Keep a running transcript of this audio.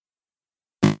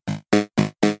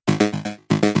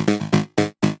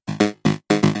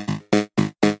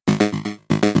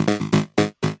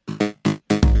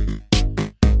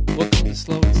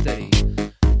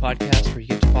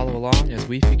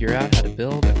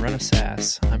Run of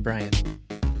Sass. I'm Brian.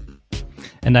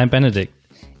 And I'm Benedict.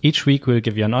 Each week we'll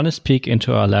give you an honest peek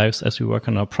into our lives as we work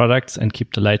on our products and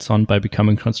keep the lights on by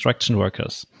becoming construction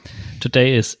workers.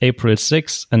 Today is April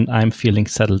 6th and I'm feeling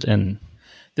settled in.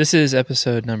 This is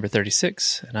episode number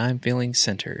 36 and I'm feeling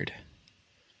centered.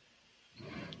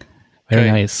 Very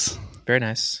nice. Very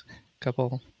nice.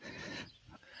 Couple.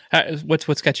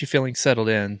 What's got you feeling settled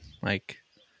in? Like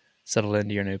settled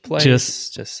into your new place?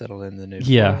 Just settled in the new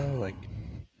flow? Like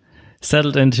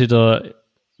settled into the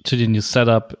new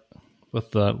setup with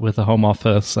the home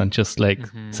office and just like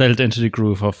settled into the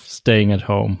groove of staying at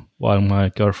home while my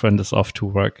girlfriend is off to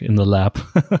work in the lab.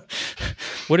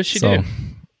 What does she do?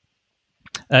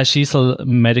 She's a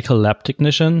medical lab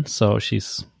technician, so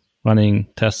she's running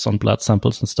tests on blood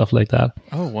samples and stuff like that.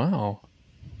 Oh wow,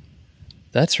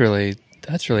 that's really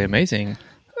amazing.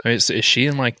 I mean, is she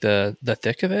in like the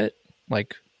thick of it?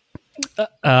 Like,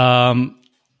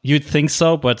 you'd think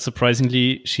so, but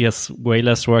surprisingly, she has way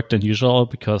less work than usual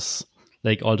because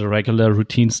like all the regular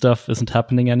routine stuff isn't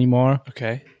happening anymore.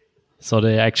 Okay, so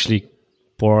they're actually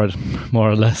bored,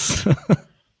 more or less.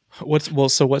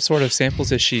 So what sort of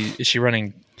samples is she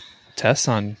running tests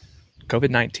on?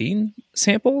 COVID-19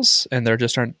 samples, and there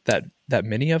just aren't that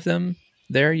many of them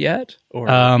there yet? Or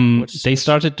they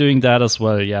started doing that as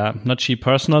well, yeah. Not she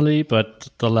personally, but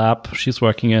the lab she's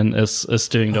working in is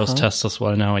doing those tests as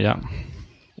well now, yeah.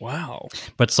 Wow.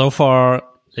 But so far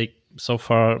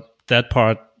that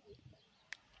part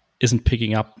isn't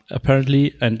picking up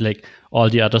apparently, and like all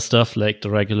the other stuff, like the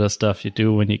regular stuff you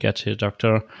do when you get to your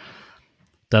doctor,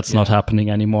 that's not happening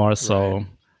anymore, so right.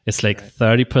 It's like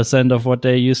 30% of what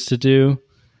they used to do.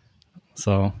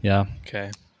 So, yeah.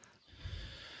 Okay.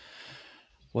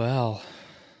 Well.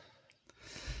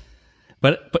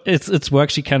 But it's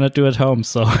work she cannot do at home,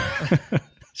 so.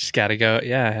 She's got to go.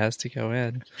 Yeah, it has to go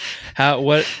in. How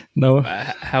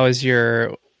is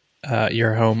your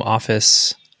home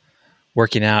office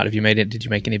working out? Did you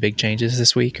make any big changes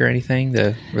this week or anything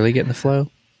to really get in the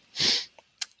flow?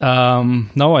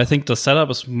 No, I think the setup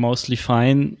is mostly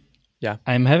fine. Yeah,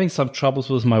 I'm having some troubles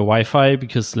with my Wi-Fi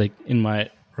because like in my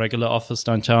regular office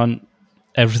downtown,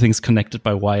 everything's connected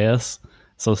by wires,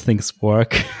 so things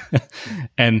work.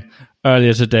 And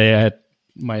earlier today, I had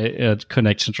my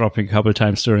connection dropping a couple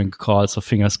times during the call, so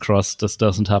fingers crossed this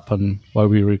doesn't happen while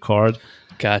we record.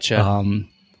 Gotcha.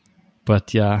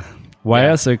 But yeah,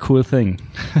 wires are a cool thing.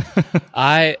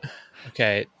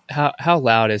 Okay. How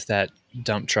loud is that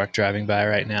dump truck driving by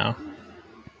right now?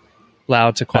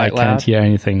 Loud to quite loud? I can't hear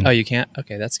anything. Oh, you can't?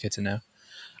 Okay, that's good to know.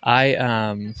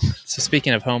 So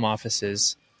speaking of home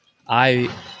offices, I'm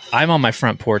on my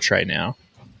front porch right now.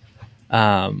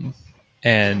 And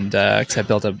because I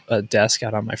built a desk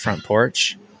out on my front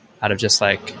porch out of just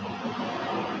like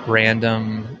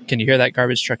random. Can you hear that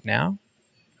garbage truck now?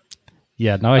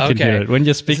 Yeah, now I can hear it. When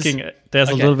you're speaking, there's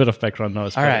a little bit of background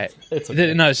noise. All right. It's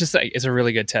okay. No, it's just like, it's a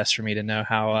really good test for me to know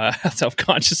how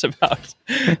self-conscious about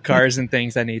cars and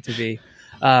things I need to be.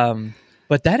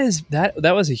 But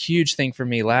that was a huge thing for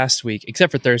me last week,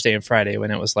 except for Thursday and Friday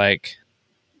when it was like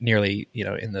nearly,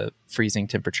 in the freezing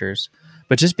temperatures.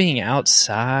 But just being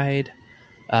outside,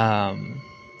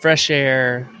 fresh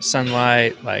air,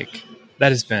 sunlight, like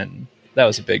that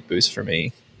was a big boost for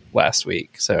me last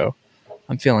week. So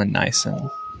I'm feeling nice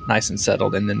and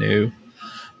settled in the new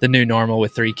normal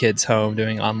with 3 kids home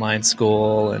doing online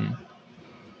school, and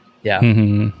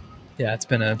it's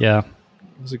been it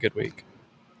was a good week.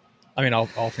 I mean, all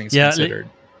things considered.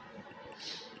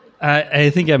 I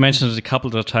think I mentioned it a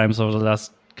couple of times over the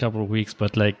last couple of weeks,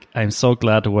 but like I'm so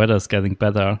glad the weather is getting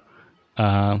better,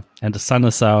 and the sun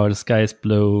is out, the sky is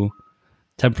blue,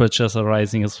 temperatures are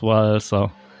rising as well,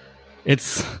 so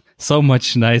it's so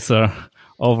much nicer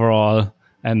overall.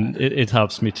 And it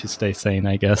helps me to stay sane,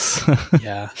 I guess.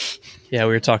 Yeah. We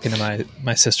were talking to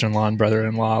my sister-in-law and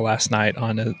brother-in-law last night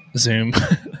on a Zoom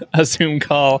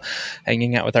call,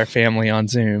 hanging out with our family on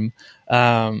Zoom.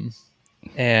 And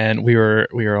we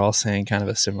were all saying kind of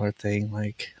a similar thing,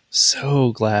 like,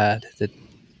 so glad that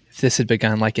this had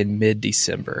begun like in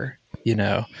mid-December,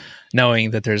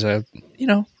 knowing that there's a,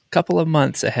 couple of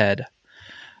months ahead.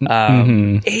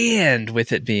 And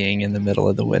with it being in the middle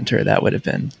of the winter, that would have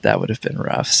been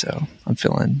rough. So I'm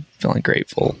feeling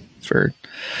grateful for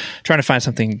trying to find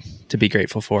something to be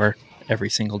grateful for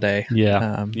every single day.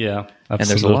 Yeah.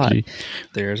 Absolutely. And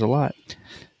there's a lot.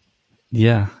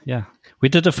 Yeah. We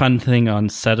did a fun thing on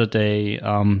Saturday.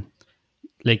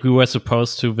 Like we were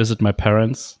supposed to visit my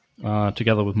parents,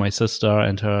 together with my sister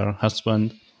and her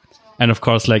husband. And of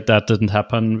course, like that didn't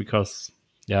happen because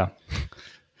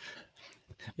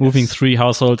moving 3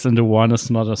 households into one is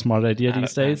not a smart idea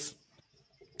these days.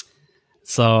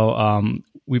 So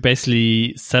we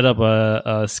basically set up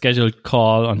a scheduled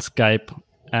call on Skype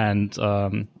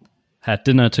and had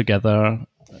dinner together.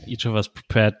 Each of us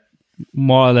prepared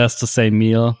more or less the same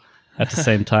meal at the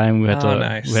same time. We had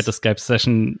nice. we had the Skype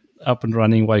session up and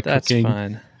running while That's cooking,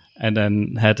 fun. and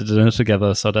then had the dinner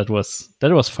together. So that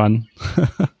was fun.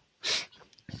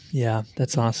 Yeah,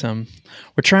 that's awesome.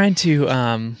 We're trying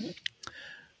to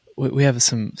we have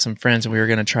some friends, and we were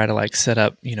going to try to like set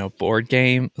up, board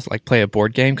game, like play a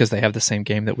board game, because they have the same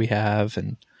game that we have.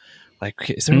 And like,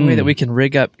 is there any way that we can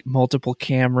rig up multiple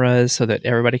cameras so that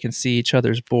everybody can see each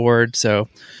other's board? So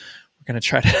we're going to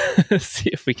try to see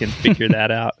if we can figure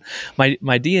that out.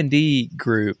 My D&D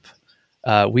group,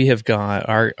 we have gone,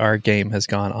 our game has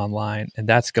gone online, and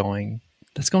that's going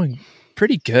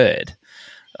pretty good.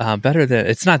 Better than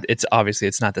it's obviously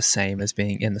not the same as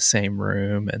being in the same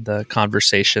room, and the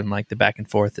conversation, like the back and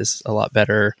forth, is a lot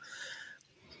better,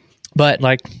 but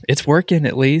like it's working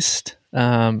at least.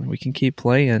 We can keep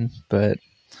playing, but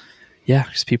yeah,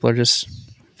 because people are just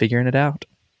figuring it out.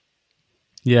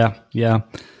 Yeah.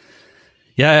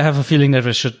 I have a feeling that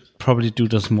we should probably do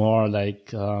this more,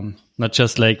 like not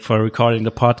just like for recording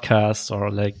the podcast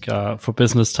or like for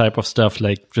business type of stuff,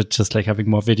 like just like having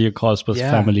more video calls with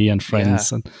family and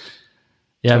friends. And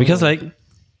totally. Because like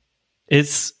I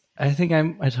think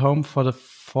I'm at home for the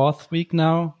 4th week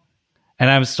now, and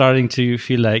I'm starting to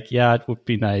feel like, it would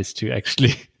be nice to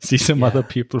actually see some other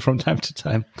people from time to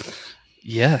time.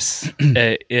 Yes.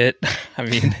 It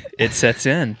sets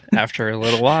in after a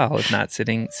little while of not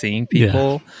seeing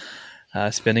people,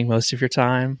 spending most of your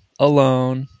time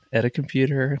alone at a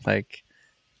computer, like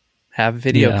have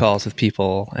video calls with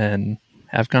people and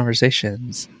have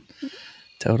conversations.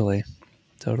 Totally.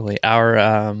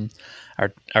 Our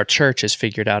church has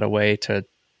figured out a way to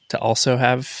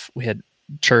also we had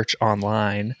church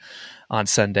online on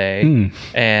Sunday,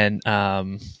 and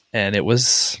it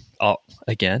was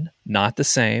again not the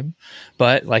same,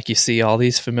 but like you see all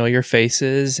these familiar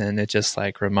faces, and it just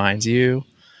like reminds you,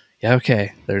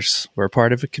 okay, we're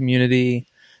part of a community.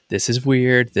 This is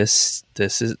weird. This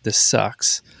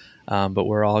sucks, but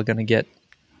we're going to get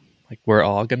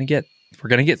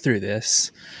through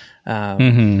this.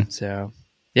 So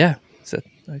yeah,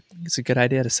 it's a good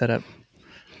idea to set up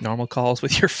normal calls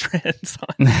with your friends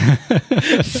on.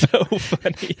 So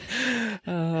funny.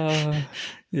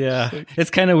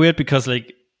 It's kind of weird because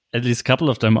like at least a couple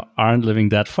of them aren't living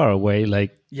that far away.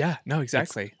 Like,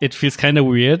 exactly. It feels kind of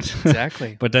weird.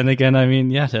 Exactly. But then again, I mean,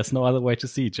 there's no other way to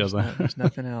see each other. There's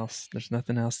nothing else. There's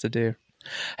nothing else to do.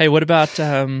 Hey, what about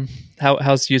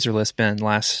how's Userlist been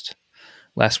last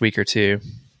week or two?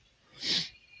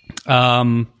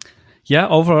 Overall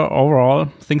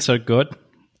things are good.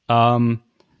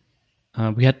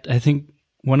 We had, I think,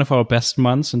 one of our best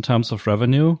months in terms of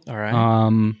revenue. All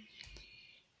right.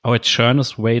 Our churn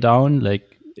is way down.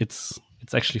 Like it's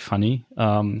actually funny.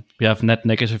 We have net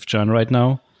negative churn right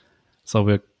now, so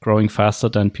we're growing faster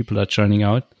than people are churning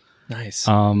out. Nice.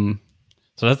 So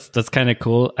that's kind of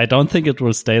cool. I don't think it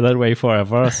will stay that way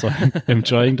forever. So I'm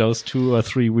enjoying those 2 or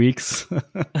 3 weeks.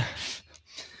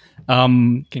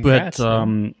 Congrats,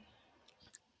 but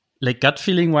like gut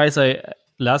feeling wise,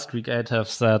 last week I'd have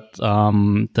said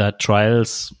that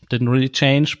trials didn't really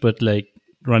change, but like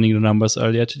running the numbers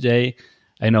earlier today,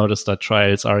 I noticed that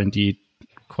trials are indeed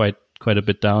quite a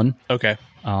bit down. Okay.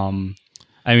 I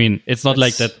mean, it's not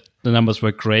like that the numbers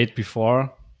were great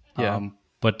before,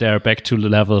 but they're back to the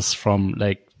levels from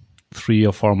like 3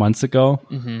 or 4 months ago.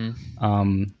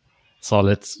 Mm-hmm. So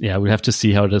we'll have to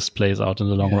see how this plays out in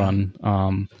the long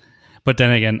run. But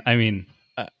then again, I mean,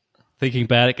 thinking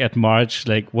back at March,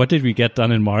 like what did we get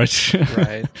done in March?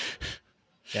 Right.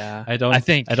 Yeah. I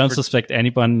don't suspect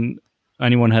anyone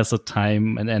has the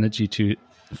time and energy to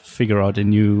figure out a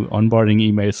new onboarding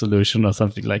email solution or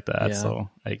something like that. Yeah. So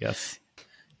I guess.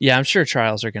 Yeah, I'm sure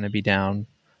trials are going to be down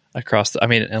across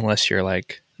unless you're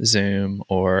like Zoom,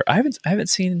 or I haven't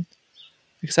seen,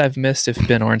 because I've missed if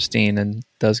Ben Ornstein and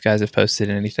those guys have posted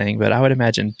anything, but I would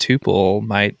imagine Tuple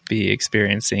might be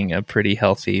experiencing a pretty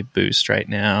healthy boost right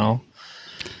now.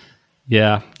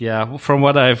 Yeah. From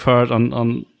what I've heard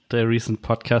on the recent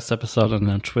podcast episode and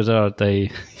on Twitter,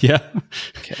 they've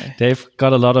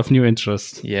got a lot of new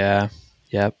interest. Yeah.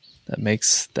 Yep. That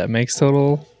makes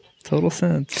total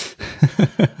sense.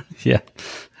 Yeah.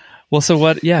 Well, so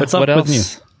what else? With you?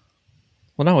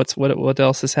 Well, no, what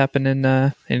else has happened,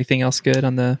 and anything else good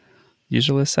on the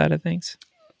Userlist side of things?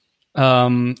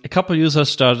 A couple users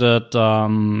started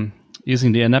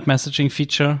using the in-app messaging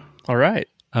feature. All right.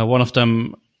 One of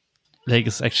them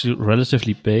is actually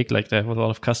relatively big, like they have a lot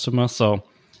of customers. So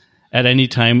at any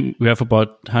time, we have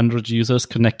about 100 users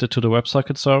connected to the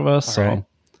WebSocket server. So,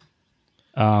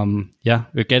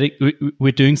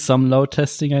 we're doing some load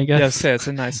testing, I guess. Yes, it's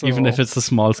a nice little, even if it's a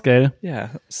small scale. Yeah,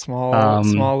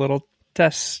 small little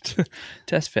test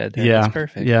bed there. That's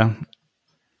perfect. Yeah.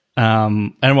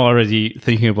 I'm already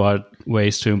thinking about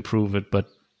ways to improve it, but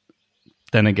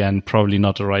then again, probably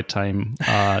not the right time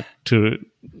to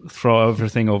throw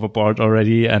everything overboard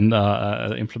already and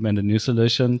implement a new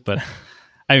solution. But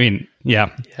I mean,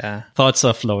 thoughts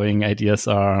are flowing, ideas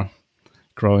are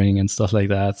growing and stuff like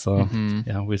that. So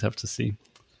we'd have to see.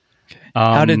 Okay.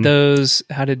 How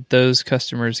did those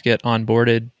customers get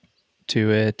onboarded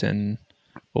to it, and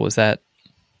what was that?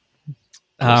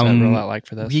 What was that rollout like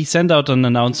for those? We sent out an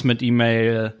announcement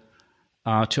email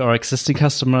to our existing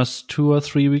customers 2 or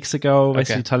 3 weeks ago,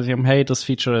 basically telling them, hey, this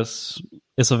feature is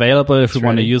available. If you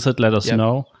want to use it, let us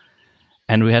know.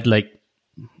 And we had like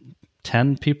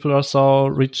 10 people or so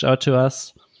reach out to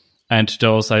us. And to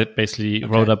those, I basically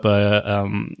wrote up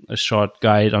a short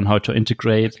guide on how to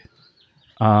integrate.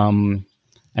 And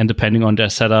depending on their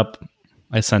setup,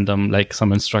 I sent them like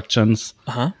some instructions.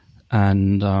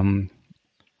 And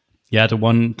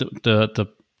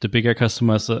the bigger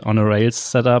customers on a Rails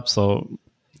setup, so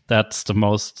that's the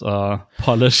most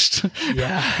polished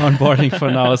onboarding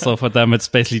for now. So for them, it's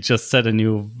basically just set a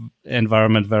new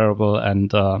environment variable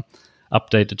and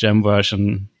update the gem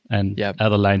version and add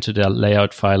a line to their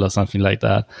layout file or something like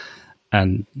that,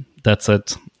 and that's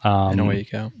it. And away you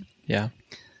go. Yeah,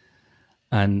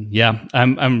 and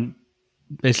I'm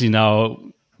basically now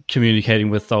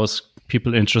communicating with those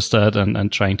people interested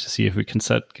and trying to see if we can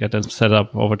get them set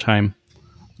up over time.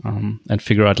 And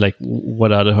figure out like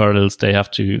what are the hurdles they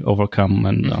have to overcome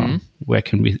and where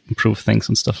can we improve things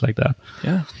and stuff like that.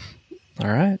 Yeah. All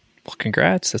right. Well,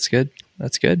 congrats. That's good.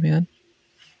 That's good, man.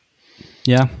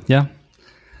 Yeah.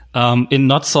 In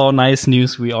not so nice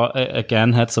news, we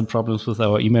again had some problems with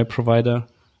our email provider.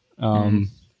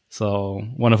 So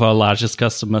one of our largest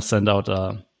customers sent out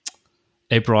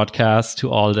a broadcast to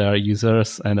all their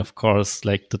users, and of course,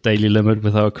 like the daily limit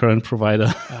with our current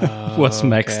provider was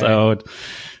maxed out.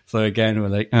 So again, we're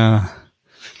like,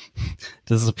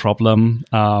 this is a problem.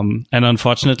 And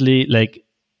unfortunately, like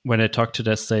when I talked to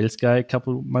their sales guy a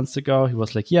couple months ago, he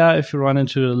was like, yeah, if you run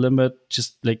into the limit,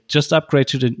 just upgrade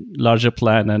to the larger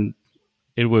plan and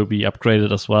it will be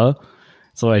upgraded as well.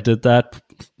 So I did that,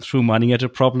 threw money at the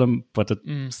problem, but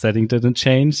the setting didn't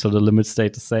change. So the limit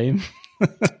stayed the same.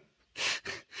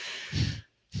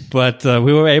 But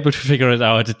we were able to figure it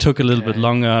out. It took a little bit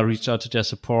longer, reached out to their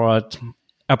support,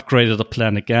 upgraded the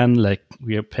plan again. Like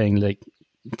we are paying like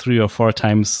 3 or 4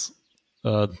 times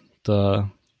the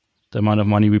amount of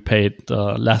money we paid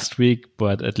last week,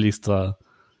 but at least the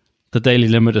daily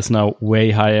limit is now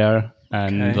way higher.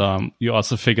 And you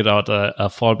also figured out a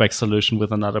fallback solution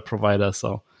with another provider.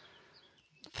 So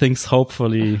things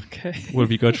hopefully will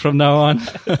be good from now on.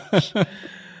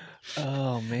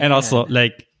 Oh, man. And also,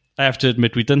 like, I have to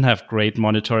admit, we didn't have great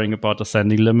monitoring about the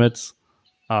sending limits.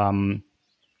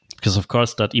 Because, of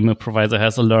course, that email provider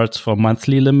has alerts for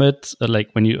monthly limit, like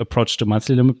when you approach the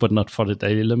monthly limit, but not for the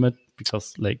daily limit.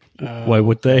 Because, like, why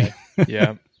would they?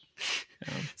 Yeah.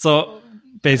 So,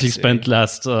 basically spent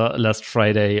last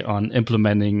Friday on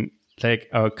implementing, like,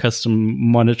 our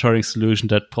custom monitoring solution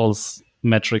that pulls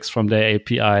metrics from their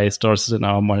API, stores it in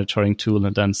our monitoring tool,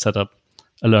 and then set up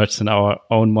alerts in our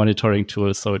own monitoring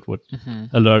tool, so it would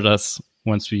alert us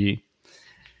once we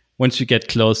get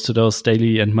close to those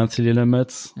daily and monthly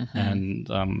limits. And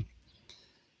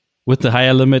with the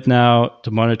higher limit now,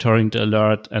 the monitoring, the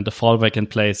alert, and the fallback in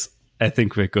place, I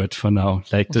think we're good for now.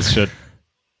 Like this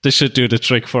should do the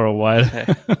trick for a while.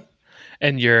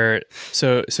 And your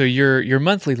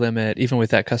monthly limit, even with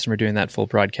that customer doing that full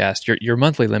broadcast, your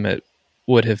monthly limit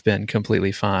would have been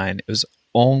completely fine. It was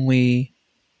only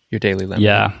your daily limit.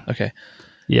 Yeah. Okay.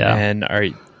 Yeah.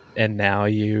 And now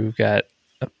you got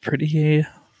a pretty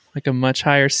like a much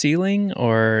higher ceiling,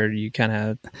 or you kind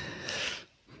of.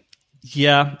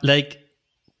 Yeah, like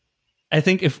I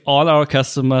think if all our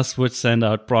customers would send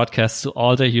out broadcasts to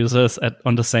all their users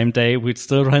on the same day, we'd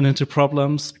still run into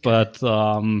problems. But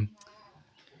I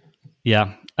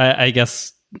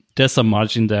guess there's some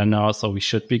margin there now, so we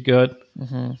should be good.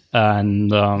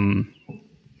 And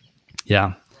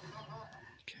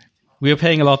we are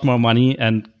paying a lot more money,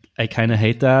 and I kind of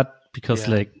hate that because,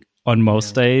 like, on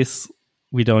most days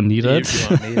we don't need it. You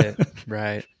don't need it,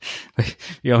 right?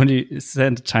 We only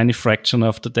send a tiny fraction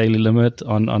of the daily limit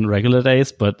on regular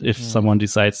days, but if someone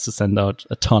decides to send out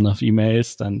a ton of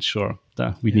emails, then sure,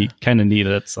 we kind of need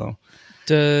it. So,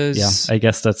 I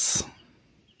guess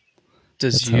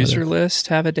Does Userlist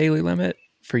have a daily limit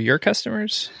for your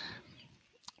customers?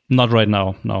 Not right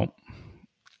now, no.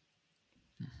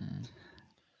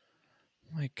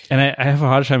 Like, and I have a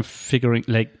hard time figuring,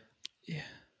 like,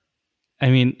 I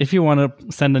mean, if you want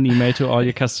to send an email to all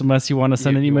your customers, you want to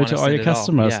send an email to all your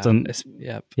customers. Then,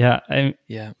 yeah.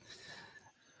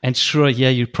 And sure,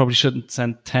 you probably shouldn't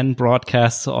send 10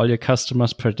 broadcasts to all your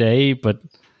customers per day, but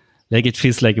like it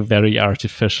feels like a very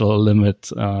artificial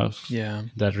limit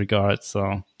in that regard.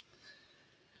 So,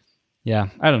 yeah,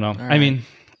 I don't know. Right. I mean,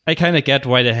 I kind of get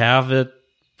why they have it,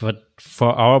 but for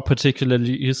our particular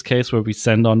use case where we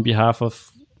send on behalf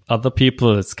of other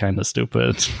people, it's kind of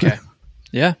stupid. Okay.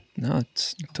 Yeah, no,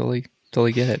 it's totally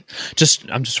get it.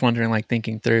 I'm just wondering, like,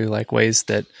 thinking through like ways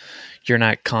that you're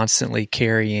not constantly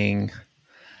carrying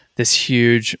this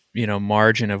huge,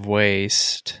 margin of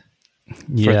waste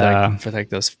for like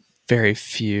those very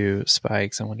few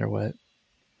spikes. I wonder what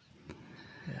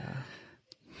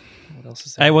else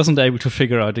is there? I wasn't able to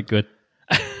figure out a good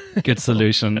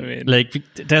solution. I mean, like,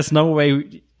 there's no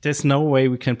way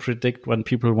we can predict when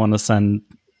people want to send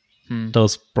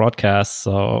those broadcasts,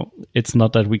 so it's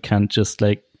not that we can just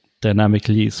like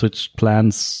dynamically switch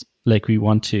plans like we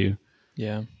want to.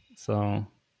 Yeah. So, all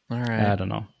right. I don't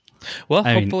know. Well,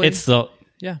 I hopefully, mean, it's the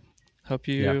hope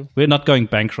you. Yeah. We're not going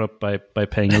bankrupt by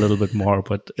paying a little bit more,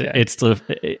 but it's still.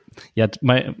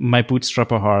 My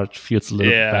bootstrapper heart feels a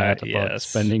little bad about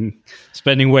spending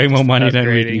way more money than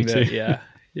we need to.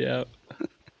 Yeah. All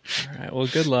right. Well,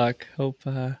 good luck. Hope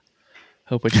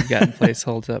what you've got in place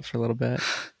holds up for a little bit.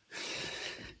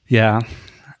 Yeah.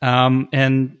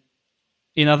 And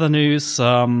in other news,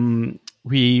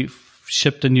 we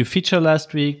shipped a new feature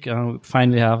last week. We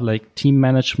finally have like team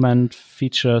management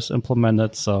features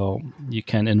implemented, so you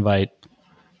can invite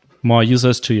more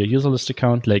users to your user list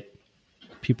account, like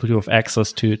people who have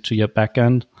access to your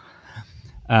backend.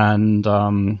 And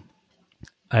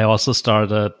I also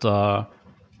started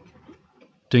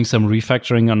doing some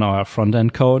refactoring on our front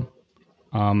end code,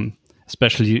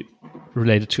 especially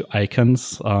related to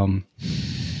icons.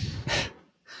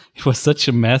 It was such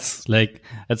a mess. Like,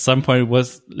 at some point, it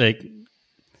was like,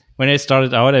 when I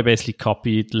started out, I basically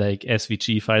copied like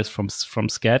SVG files from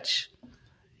Sketch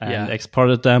and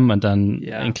exported them, and then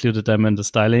included them in the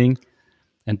styling,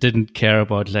 and didn't care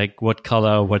about like what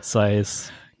color, what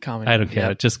size. I don't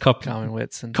care. Just common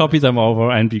widths and copy them over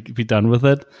and be done with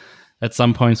it. At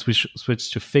some points, we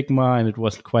switched to Figma, and it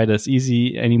wasn't quite as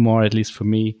easy anymore, at least for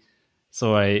me.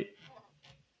 So I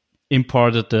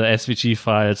imported the SVG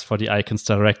files for the icons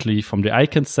directly from the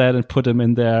icon set and put them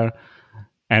in there.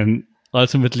 And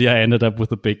ultimately, I ended up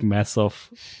with a big mess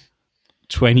of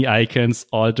 20 icons,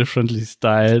 all differently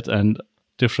styled and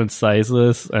different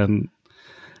sizes. And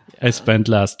I spent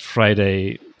last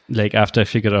Friday, like after I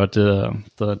figured out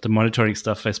the monitoring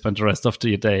stuff, I spent the rest of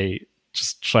the day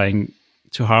just trying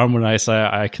to harmonize our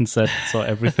icon set so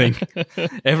everything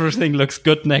looks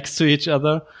good next to each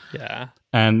other. Yeah.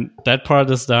 And that part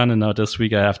is done, and now this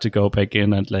week I have to go back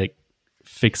in and like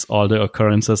fix all the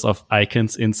occurrences of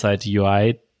icons inside the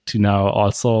UI to now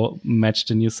also match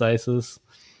the new sizes.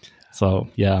 So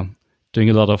doing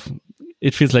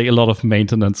it feels like a lot of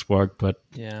maintenance work, but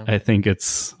I think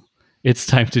it's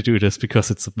time to do this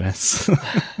because it's a mess.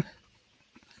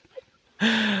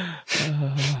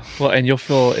 Well, and you'll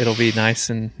feel it'll be nice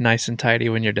and tidy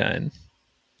when you're done.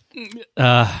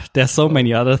 There's so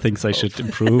many other things I should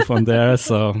improve on there.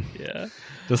 So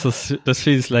this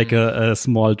feels like a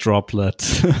small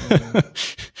droplet.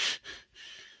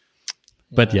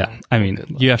 But I mean,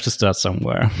 you have to start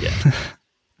somewhere. Yeah.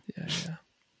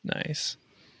 Nice.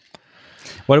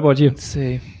 What about you? Let's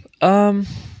see.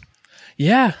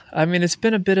 Yeah, I mean, it's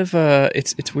been a bit of a.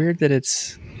 It's weird that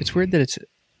it's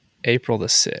April the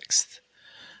 6th.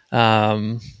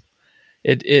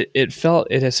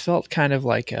 It has felt kind of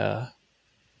like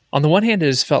on the one hand, it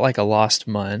has felt like a lost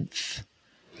month,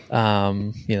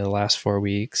 the last 4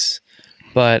 weeks,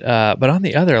 but on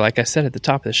the other, like I said at the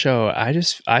top of the show,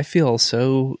 I feel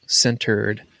so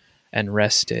centered and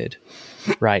rested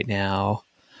right now,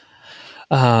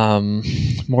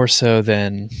 more so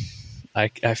than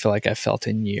I feel like I felt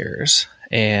in years,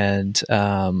 and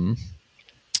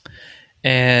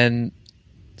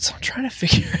so I'm trying to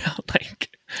figure out like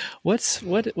what's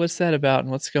that about and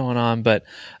what's going on. But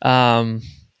I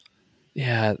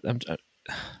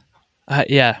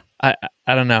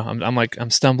don't know. I'm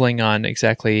stumbling on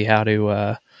exactly how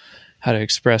to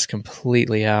express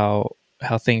completely how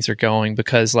things are going,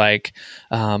 because like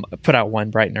I put out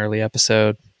one bright and early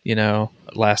episode,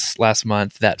 last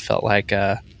month that felt like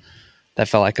a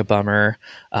bummer.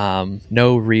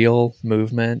 No real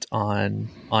movement on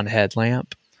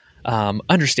Headlamp.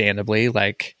 Understandably,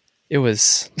 like it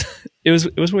was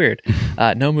weird.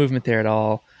 No movement there at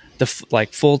all.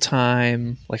 like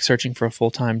full-time, like searching for a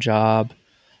full-time job,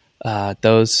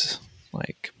 those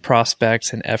like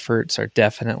prospects and efforts are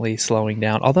definitely slowing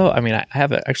down. Although, I mean, I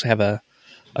actually have a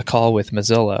call with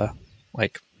Mozilla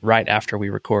like right after we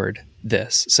record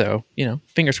this. So,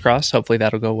 fingers crossed, hopefully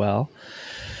that'll go well.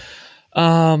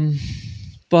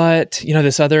 But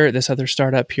this other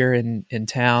startup here in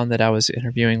town that I was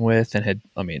interviewing with and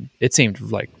it seemed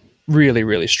like really,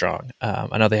 really strong.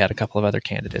 I know they had a couple of other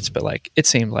candidates, but like, it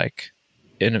seemed like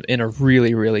in a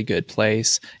really, really good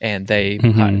place. And they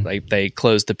they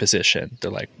closed the position.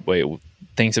 They're like, wait,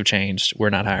 things have changed. We're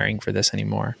not hiring for this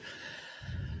anymore.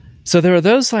 So there are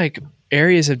those like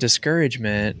areas of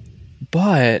discouragement,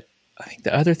 but I think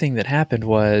the other thing that happened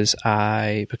was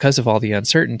because of all the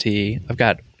uncertainty, I've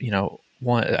got,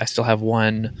 I still have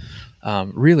one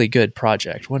really good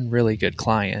project, one really good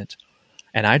client.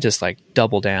 And I just like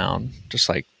doubled down, just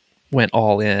like went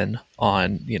all in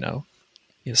on,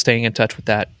 staying in touch with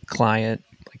that client,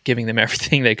 like giving them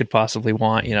everything they could possibly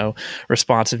want,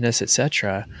 responsiveness,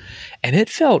 etc. And it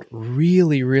felt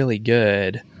really, really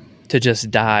good to just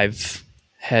dive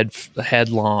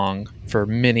headlong for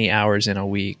many hours in a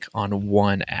week on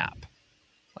one app.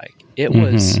 Like it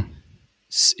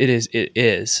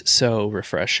is so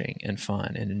refreshing and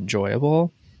fun and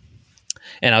enjoyable.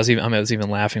 And I was even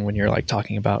laughing when you're like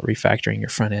talking about refactoring your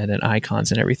front end and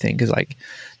icons and everything, because like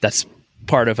that's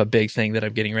part of a big thing that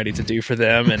I'm getting ready to do for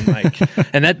them, and like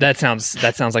and that sounds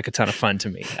like a ton of fun to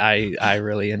me. I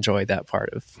really enjoy that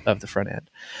part of the front end.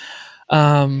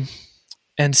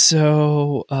 And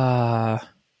so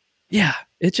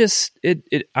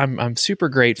I'm super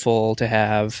grateful to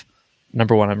have,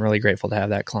 number one, I'm really grateful to have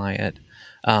that client.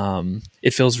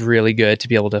 It feels really good to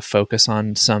be able to focus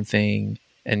on something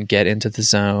and get into the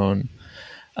zone.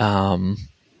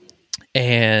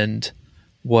 And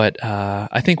what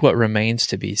I think what remains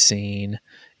to be seen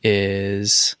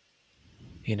is,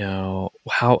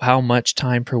 how much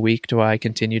time per week do I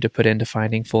continue to put into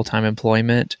finding full-time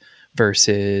employment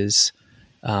versus,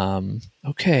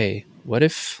 okay, what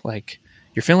if like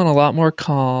you're feeling a lot more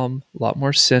calm, a lot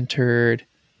more centered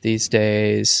these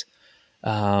days,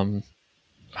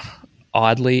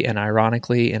 oddly and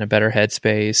ironically in a better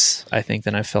headspace, I think,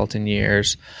 than I've felt in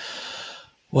years.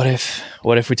 What if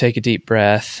we take a deep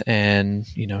breath and,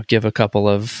 give a couple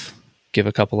of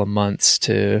months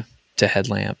to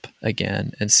Headlamp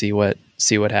again and see what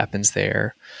happens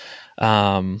there.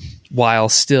 While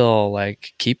still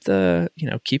like keep the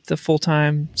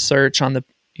full-time search on the,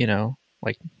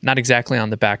 like not exactly on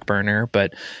the back burner,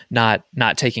 but not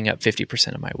taking up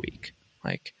 50% of my week.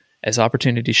 Like as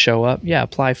opportunities show up,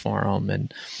 apply for them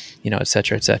and, et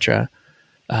cetera, et cetera.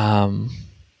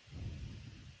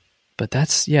 But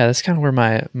that's kind of where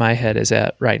my head is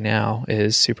at right now,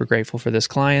 is super grateful for this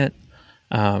client.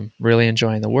 Really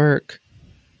enjoying the work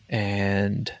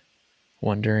and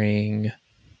wondering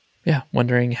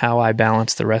how I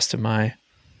balance the rest of my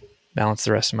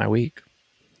week.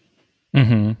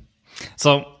 Mm-hmm.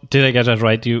 So did I get that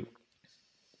right?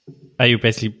 Are you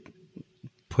basically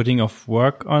putting off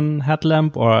work on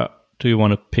Headlamp, or do you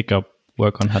want to pick up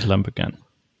work on Headlamp again?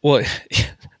 Well,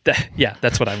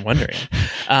 that's what I'm wondering.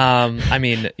 I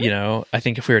mean, I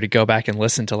think if we were to go back and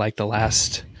listen to like the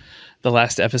last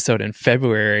episode in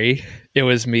February, it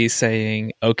was me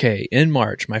saying, okay, in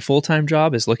March, my full-time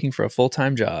job is looking for a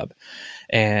full-time job,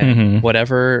 and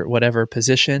whatever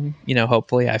position,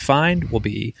 hopefully I find will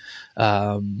be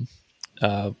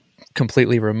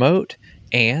completely remote.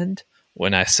 And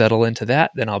when I settle into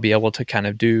that, then I'll be able to kind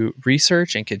of do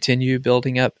research and continue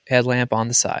building up Headlamp on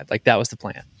the side. Like that was the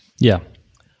plan. Yeah.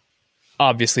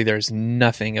 Obviously, there's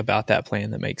nothing about that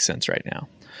plan that makes sense right now.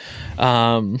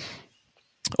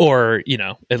 Or,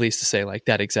 at least to say like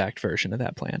that exact version of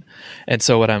that plan. And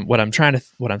so what I'm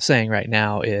saying right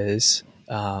now is,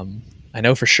 I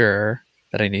know for sure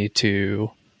that I need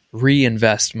to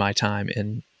reinvest my time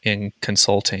in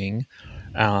consulting,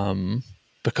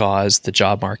 because the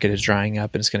job market is drying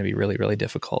up and it's going to be really, really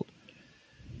difficult.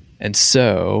 And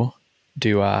so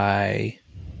do I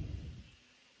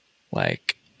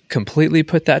like completely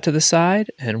put that to the side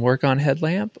and work on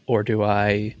Headlamp, or do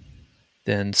I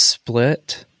then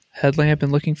split Headlamp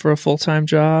and looking for a full-time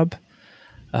job?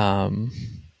 I'm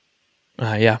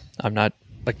not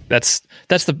like, that's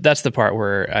the part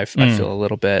where I feel a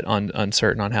little bit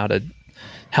uncertain on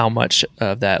how much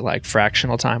of that like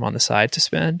fractional time on the side to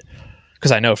spend.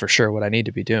 Because I know for sure what I need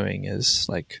to be doing is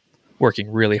like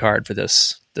working really hard for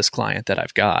this client that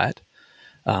I've got,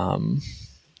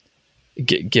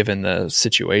 given the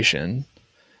situation.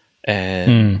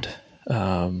 And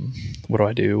what do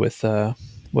I do with the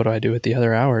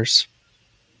other hours?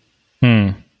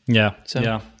 Yeah. So,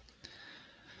 yeah.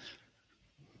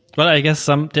 Well, I guess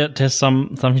there's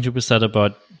something to be said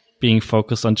about being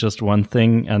focused on just one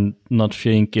thing and not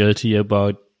feeling guilty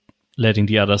about letting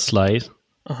the other slide.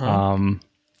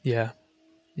 Yeah.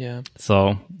 Yeah.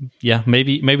 So yeah,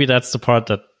 maybe that's the part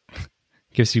that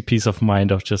gives you peace of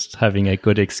mind of just having a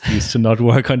good excuse to not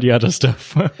work on the other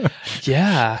stuff.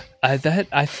 Yeah.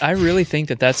 I really think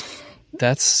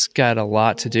that's got a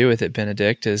lot to do with it,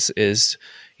 Benedict, is,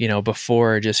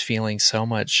 before just feeling so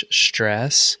much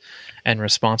stress and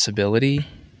responsibility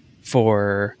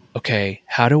for, okay,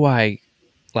 how do I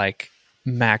like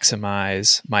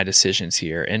maximize my decisions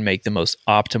here and make the most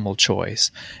optimal choice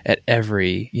at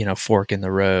every, fork in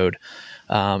the road,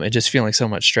 and just feeling so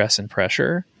much stress and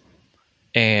pressure.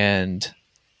 And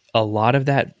a lot of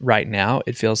that right now,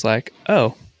 it feels like,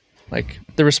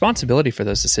 the responsibility for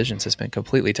those decisions has been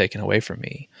completely taken away from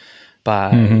me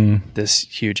by this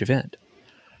huge event.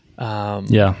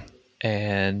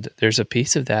 And there's a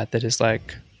piece of that is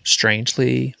like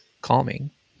strangely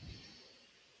calming.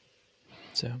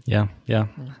 So yeah,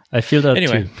 I feel that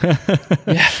anyway,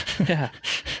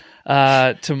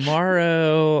 too.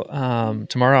 Tomorrow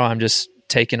I'm just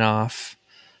taking off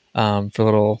for a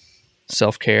little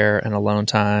self-care and alone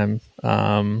time.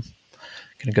 Gonna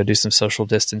go do some social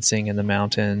distancing in the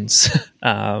mountains.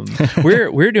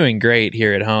 We're doing great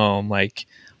here at home. Like,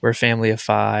 we're a family of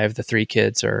 5. The 3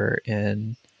 kids are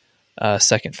in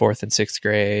 2nd, 4th, and 6th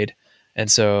grade,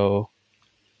 and so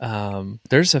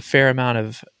there's a fair amount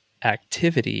of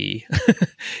activity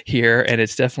here, and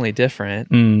it's definitely different.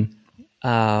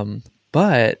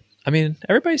 But I mean,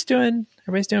 everybody's doing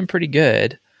pretty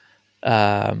good.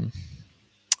 But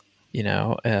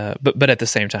at the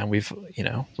same time, we've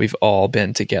all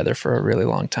been together for a really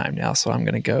long time now. So I'm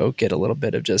going to go get a little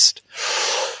bit of just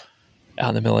out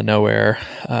in the middle of nowhere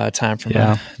time for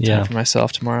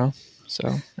myself tomorrow.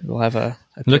 So we'll have a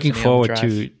looking forward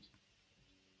to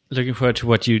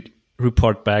what you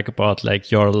report back about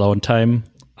like your alone time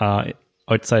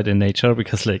outside in nature,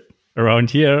 because like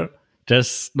around here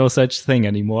there's no such thing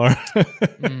anymore.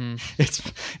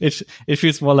 It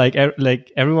feels more like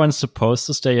everyone's supposed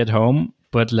to stay at home,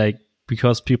 but like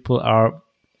because people are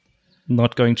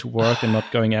not going to work and not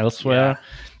going elsewhere,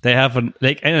 they have and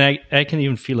I can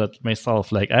even feel it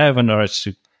myself. Like, I have an urge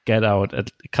to get out a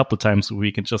couple times a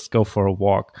week and just go for a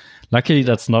walk. Luckily,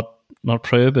 that's not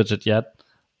prohibited yet.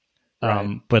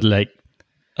 Right. But like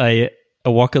a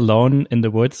walk alone in the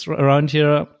woods around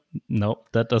here, no,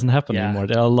 that doesn't happen anymore.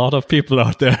 There are a lot of people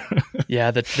out there.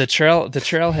 Yeah, the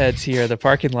trailheads here, the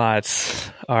parking lots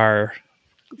are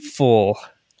full,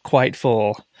 quite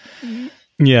full.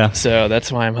 Yeah. So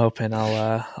that's why I'm hoping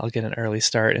I'll get an early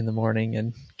start in the morning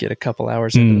and get a couple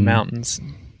hours into the mountains.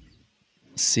 And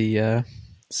see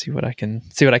what I can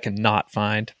not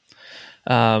find.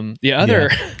 The other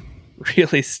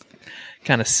really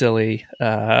kind of silly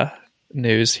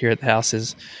news here at the house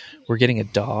is we're getting a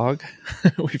dog.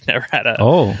 We've never had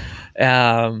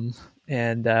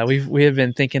we have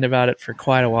been thinking about it for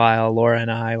quite a while. Laura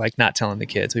and I, like, not telling the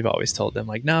kids. We've always told them,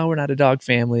 like, no, we're not a dog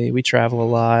family. We travel a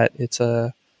lot. It's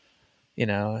a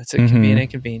can be an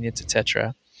inconvenience,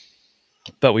 etc.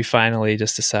 But we finally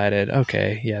just decided,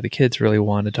 okay, the kids really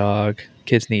want a dog.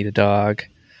 Kids need a dog,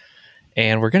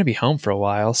 and we're going to be home for a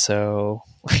while, so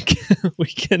like we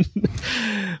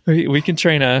can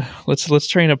train let's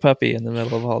train a puppy in the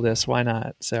middle of all this. Why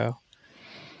not? So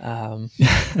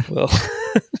we'll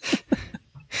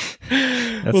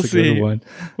That's a good one.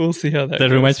 We'll see how that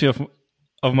goes. Reminds me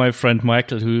of my friend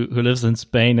Michael, who lives in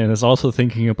Spain and is also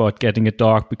thinking about getting a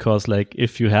dog, because like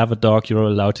if you have a dog, you're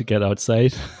allowed to get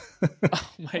outside. Oh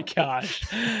my gosh!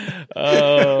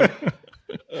 Oh,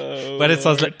 but it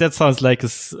sounds like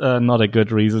it's not a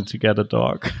good reason to get a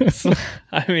dog.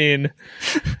 I mean,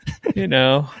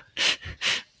 the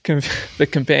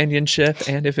companionship,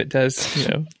 and if it does,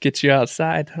 get you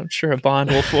outside, I'm sure a bond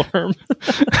will form.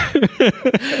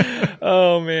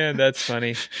 Oh man, that's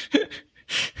funny.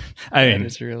 I mean,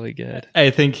 it's really good.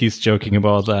 I think he's joking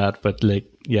about that, but like,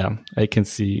 yeah, I can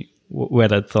see where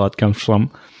that thought comes from.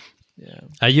 Yeah.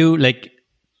 Are you like?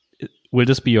 Will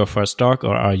this be your first dog,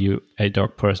 or are you a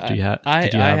dog person? Did you have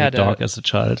a dog as a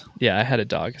child? Yeah, I had a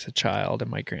dog as a child,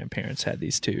 and my grandparents had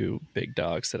these 2 big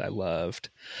dogs that I loved.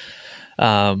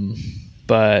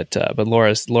 But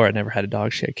Laura never had a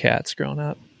dog. She had cats growing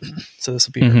up, so this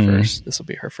will be her first. This will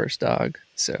be her first dog.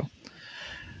 So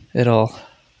it'll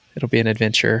be an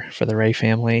adventure for the Ray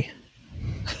family.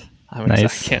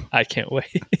 Nice. I can't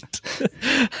wait.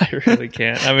 I really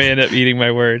can't. I may end up eating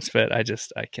my words, but I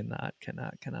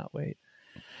cannot wait.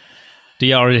 Do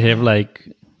you already have like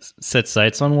set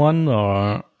sights on one,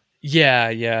 or?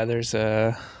 Yeah. There's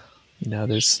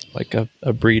there's like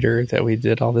a breeder that we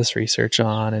did all this research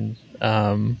on,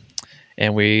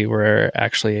 and we were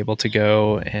actually able to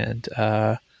go and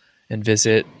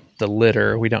visit the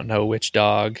litter. We don't know which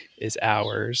dog is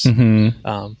ours,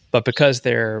 but because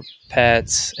they're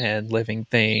pets and living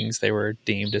things, they were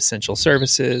deemed essential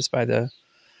services by the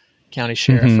county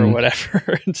sheriff or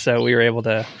whatever. And so we were able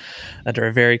to, under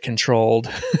a very controlled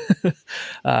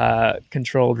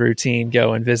routine,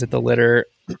 go and visit the litter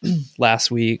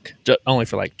last week, only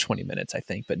for like 20 minutes, I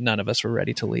think, but none of us were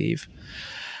ready to leave.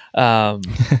 So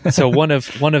one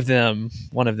of them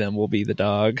will be the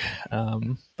dog.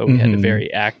 But we had to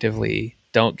very actively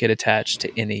don't get attached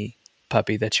to any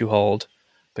puppy that you hold,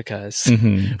 because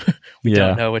we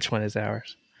don't know which one is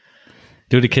ours.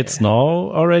 Do the kids know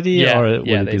already, or will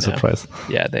it be a surprise?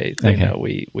 Yeah, they know.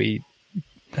 We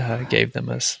gave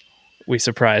them we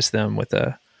surprised them with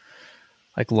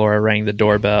Laura rang the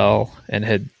doorbell and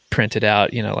had printed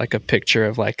out, like a picture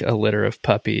of like a litter of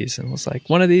puppies, and was like,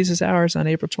 one of these is ours on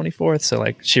April 24th. So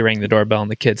like she rang the doorbell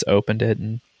and the kids opened it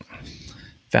and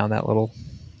found that little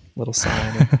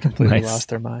sign and completely lost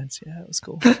their minds. Yeah, it was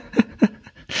cool.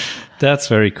 That's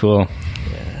very cool.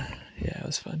 Yeah, it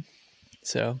was fun.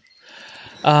 So,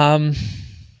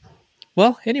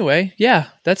 well, anyway, yeah,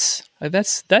 that's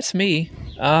me.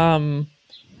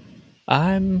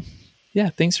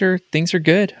 Things are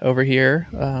good over here.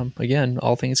 Again,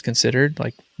 all things considered,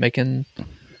 like making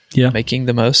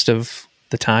the most of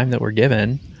the time that we're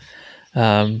given,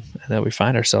 that we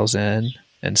find ourselves in.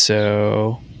 And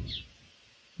so,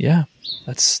 yeah,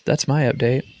 that's my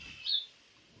update.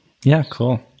 Yeah,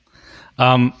 cool.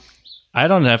 I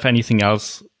don't have anything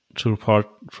else to report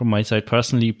from my side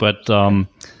personally, but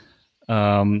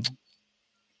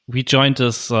we joined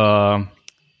this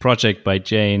project by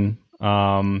Jane,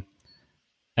 and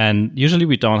usually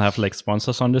we don't have like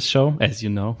sponsors on this show, as you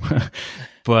know,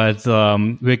 but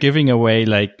we're giving away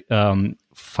like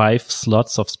 5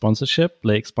 slots of sponsorship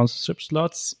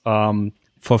slots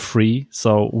for free.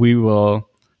 So we will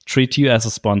treat you as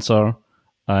a sponsor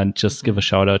and just give a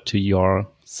shout out to your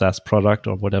SaaS product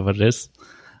or whatever it is.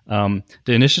 The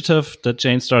initiative that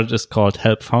Jane started is called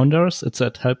Help Founders. It's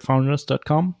at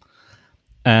helpfounders.com.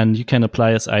 And you can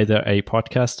apply as either a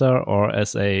podcaster or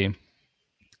as a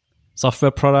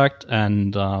software product.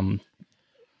 And the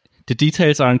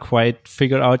details aren't quite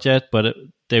figured out yet, but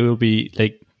they will be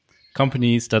like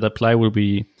companies that apply will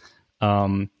be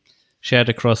shared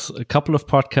across a couple of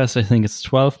podcasts. I think it's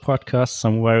 12 podcasts,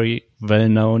 some very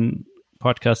well-known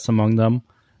podcasts among them.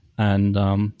 And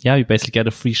you basically get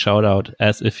a free shout out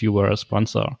as if you were a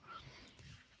sponsor.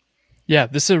 Yeah,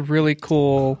 this is a really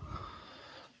cool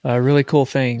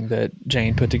thing that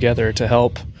Jane put together to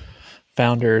help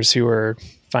founders who are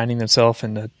finding themselves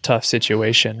in a tough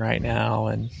situation right now,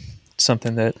 and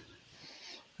something that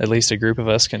at least a group of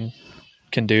us can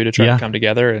do to try to come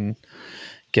together and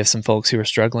give some folks who are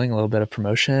struggling a little bit of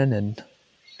promotion and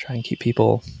try and keep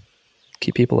people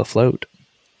afloat.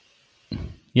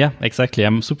 Yeah, exactly.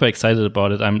 I'm super excited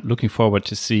about it. I'm looking forward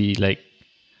to see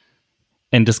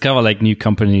and discover new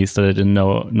companies that I didn't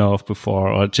know of before,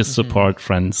 or just support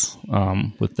friends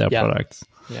with their products.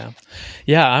 Yeah.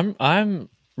 I'm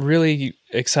really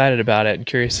excited about it and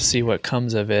curious to see what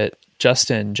comes of it.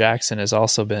 Justin Jackson has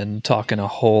also been talking a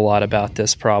whole lot about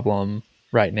this problem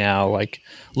right now, like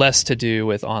less to do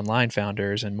with online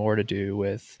founders and more to do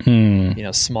with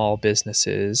small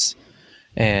businesses,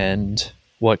 and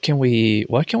what can we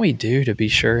do to be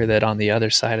sure that on the other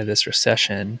side of this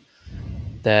recession,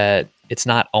 that it's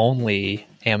not only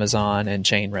Amazon and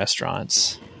chain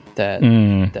restaurants that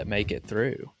make it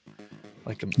through.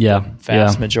 Like the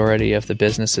vast majority of the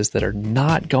businesses that are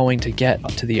not going to get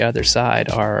to the other side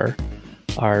are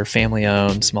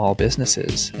family-owned small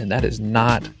businesses, and that is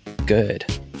not good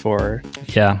for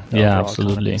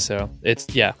absolutely. Economy. So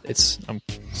it's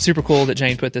super cool that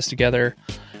Jane put this together.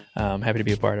 Happy to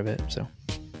be a part of it. So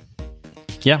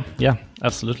yeah,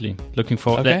 absolutely. Looking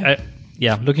forward. Okay.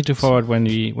 Looking forward when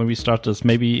we start this.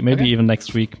 Maybe even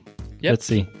next week. Yep. Let's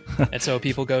see. And so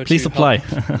people go Please apply.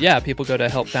 People go to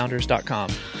helpfounders.com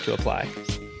to apply.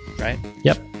 Right?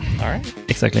 Yep. All right.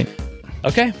 Exactly.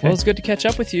 Okay. Well, it's good to catch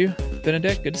up with you,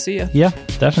 Benedict. Good to see you. Yeah,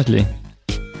 definitely.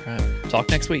 All right. Talk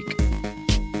next week.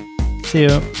 See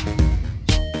you.